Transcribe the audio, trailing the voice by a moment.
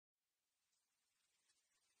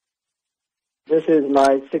This is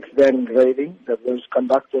my sixth Dan grading that was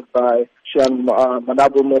conducted by Shian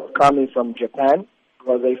Manabu Mokami from Japan. It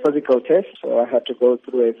was a physical test, so I had to go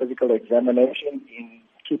through a physical examination in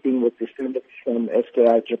keeping with the standards from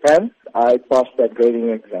SKI Japan. I passed that grading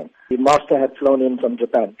exam. The master had flown in from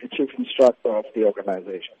Japan, the chief instructor of the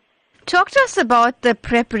organization. Talk to us about the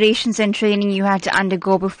preparations and training you had to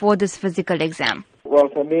undergo before this physical exam. Well,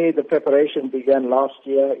 for me, the preparation began last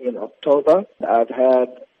year in October. I've had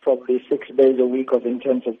probably 6 days a week of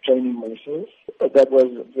intensive training myself. That was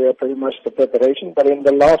pretty much the preparation. But in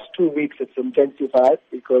the last 2 weeks, it's intensified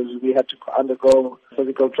because we had to undergo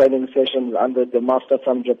physical training sessions under the master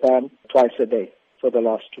from Japan twice a day for the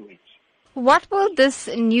last 2 weeks. What will this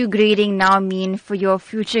new grading now mean for your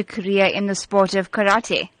future career in the sport of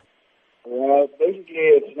karate? Well, basically,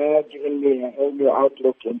 it's now given me a whole new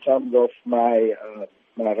outlook in terms of my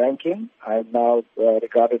ranking. I'm now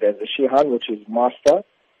regarded as a Shihan, which is master.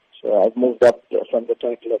 So I've moved up from the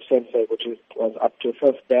title of sensei, which was up to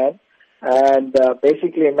fifth Dan. And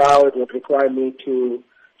basically now it would require me to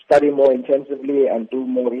study more intensively and do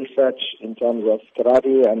more research in terms of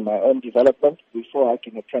karate and my own development before I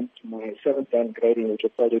can attempt my seventh Dan grading, which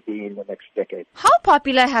will probably be in the next decade. How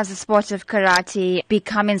popular has the sport of karate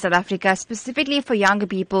become in South Africa, specifically for younger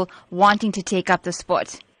people wanting to take up the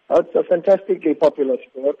sport? It's a fantastically popular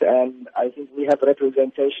sport, and I think we have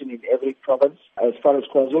representation in every province. As far as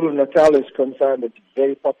KwaZulu-Natal is concerned, it's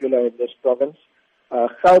very popular in this province.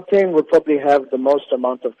 Gauteng would probably have the most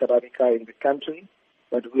amount of karateka in the country,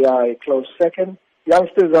 but we are a close second.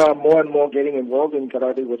 Youngsters are more and more getting involved in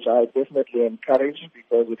karate, which I definitely encourage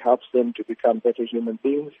because it helps them to become better human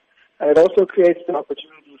beings. And it also creates the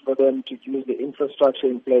opportunity for them to use the infrastructure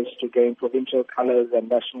in place to gain provincial colors and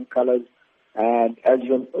national colors. And as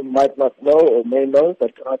you might not know or may know,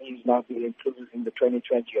 that karate is now being included in the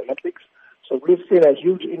 2020 Olympics. So we've seen a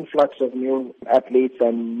huge influx of new athletes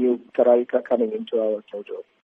and new karateka coming into our dojo.